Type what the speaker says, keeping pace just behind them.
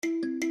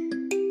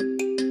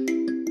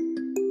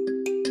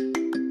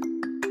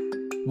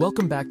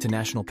Welcome back to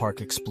National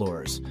Park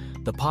Explorers,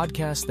 the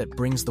podcast that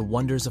brings the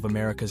wonders of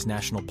America's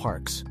national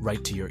parks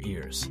right to your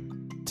ears.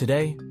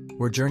 Today,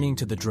 we're journeying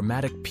to the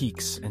dramatic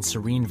peaks and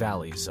serene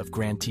valleys of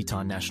Grand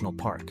Teton National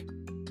Park.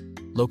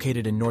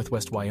 Located in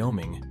northwest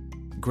Wyoming,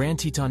 Grand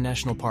Teton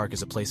National Park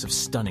is a place of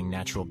stunning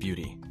natural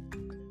beauty.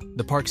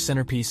 The park's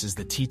centerpiece is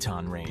the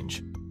Teton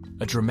Range,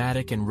 a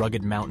dramatic and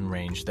rugged mountain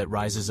range that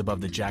rises above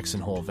the Jackson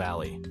Hole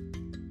Valley.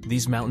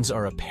 These mountains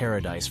are a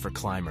paradise for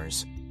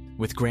climbers,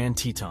 with Grand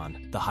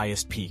Teton, the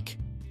highest peak,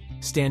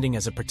 standing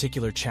as a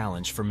particular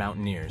challenge for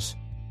mountaineers.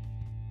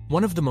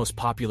 One of the most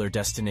popular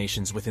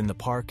destinations within the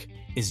park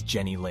is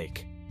Jenny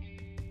Lake.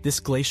 This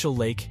glacial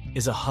lake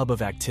is a hub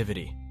of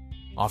activity,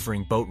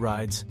 offering boat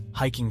rides,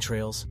 hiking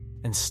trails,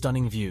 and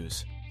stunning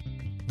views.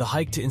 The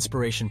hike to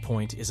Inspiration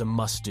Point is a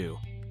must-do,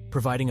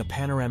 providing a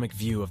panoramic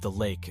view of the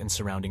lake and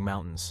surrounding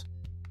mountains.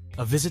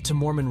 A visit to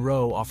Mormon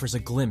Row offers a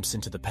glimpse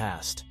into the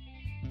past.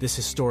 This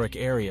historic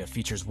area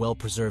features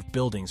well-preserved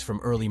buildings from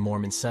early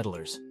Mormon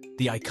settlers.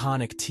 The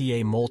iconic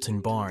T.A. Moulton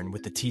Barn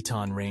with the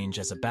Teton Range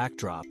as a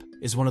backdrop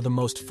is one of the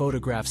most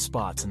photographed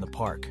spots in the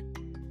park.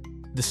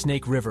 The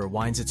Snake River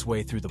winds its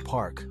way through the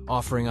park,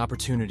 offering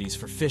opportunities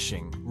for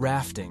fishing,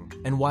 rafting,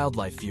 and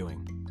wildlife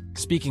viewing.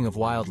 Speaking of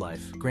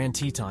wildlife, Grand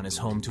Teton is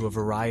home to a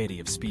variety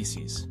of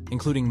species,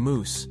 including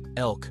moose,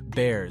 elk,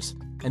 bears,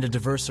 and a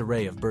diverse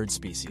array of bird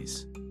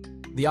species.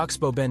 The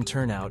Oxbow Bend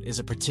turnout is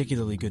a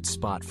particularly good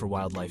spot for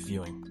wildlife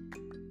viewing.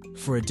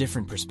 For a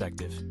different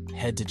perspective,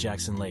 head to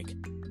Jackson Lake,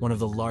 one of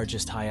the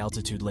largest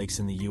high-altitude lakes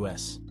in the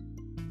U.S.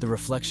 The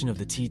reflection of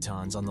the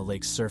Tetons on the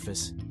lake's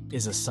surface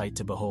is a sight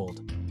to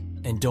behold.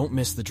 And don't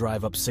miss the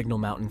drive up Signal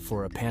Mountain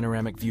for a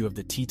panoramic view of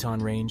the Teton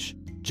Range,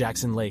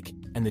 Jackson Lake,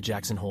 and the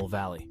Jackson Hole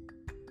Valley.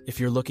 If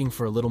you're looking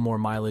for a little more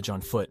mileage on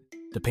foot,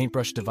 the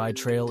Paintbrush Divide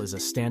Trail is a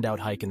standout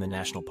hike in the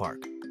national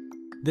park.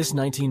 This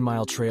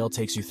 19-mile trail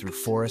takes you through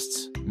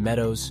forests,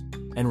 meadows,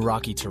 and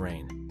rocky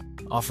terrain,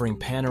 offering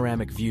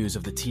panoramic views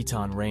of the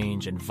Teton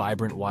Range and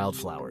vibrant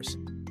wildflowers.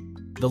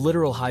 The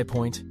literal high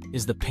point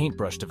is the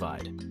Paintbrush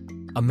Divide,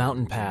 a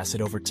mountain pass at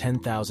over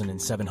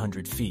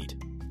 10,700 feet,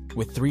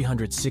 with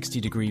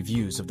 360-degree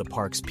views of the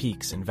park's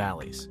peaks and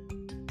valleys.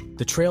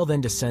 The trail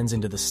then descends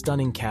into the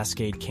stunning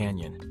Cascade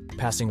Canyon,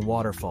 passing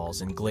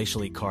waterfalls and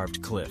glacially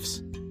carved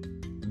cliffs.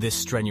 This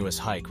strenuous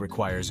hike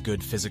requires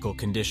good physical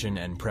condition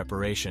and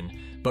preparation,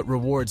 but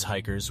rewards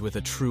hikers with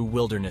a true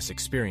wilderness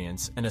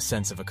experience and a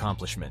sense of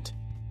accomplishment.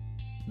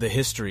 The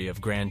history of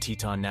Grand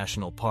Teton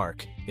National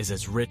Park is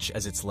as rich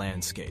as its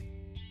landscape.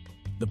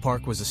 The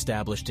park was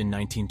established in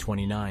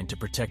 1929 to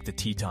protect the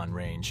Teton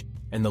Range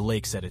and the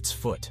lakes at its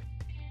foot.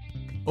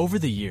 Over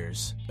the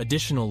years,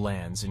 additional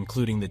lands,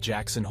 including the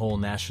Jackson Hole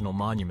National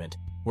Monument,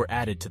 were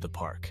added to the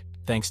park,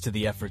 thanks to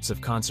the efforts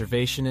of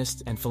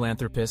conservationists and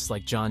philanthropists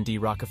like John D.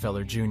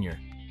 Rockefeller Jr.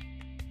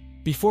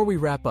 Before we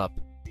wrap up,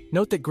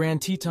 note that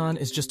Grand Teton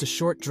is just a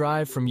short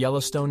drive from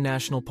Yellowstone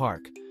National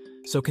Park,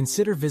 so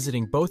consider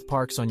visiting both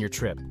parks on your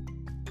trip.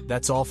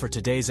 That's all for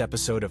today's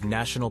episode of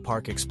National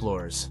Park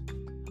Explorers.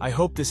 I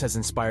hope this has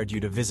inspired you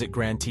to visit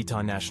Grand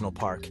Teton National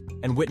Park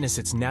and witness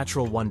its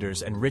natural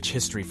wonders and rich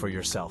history for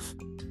yourself.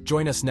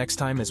 Join us next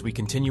time as we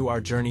continue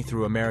our journey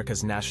through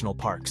America's national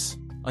parks.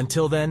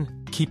 Until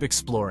then, keep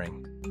exploring.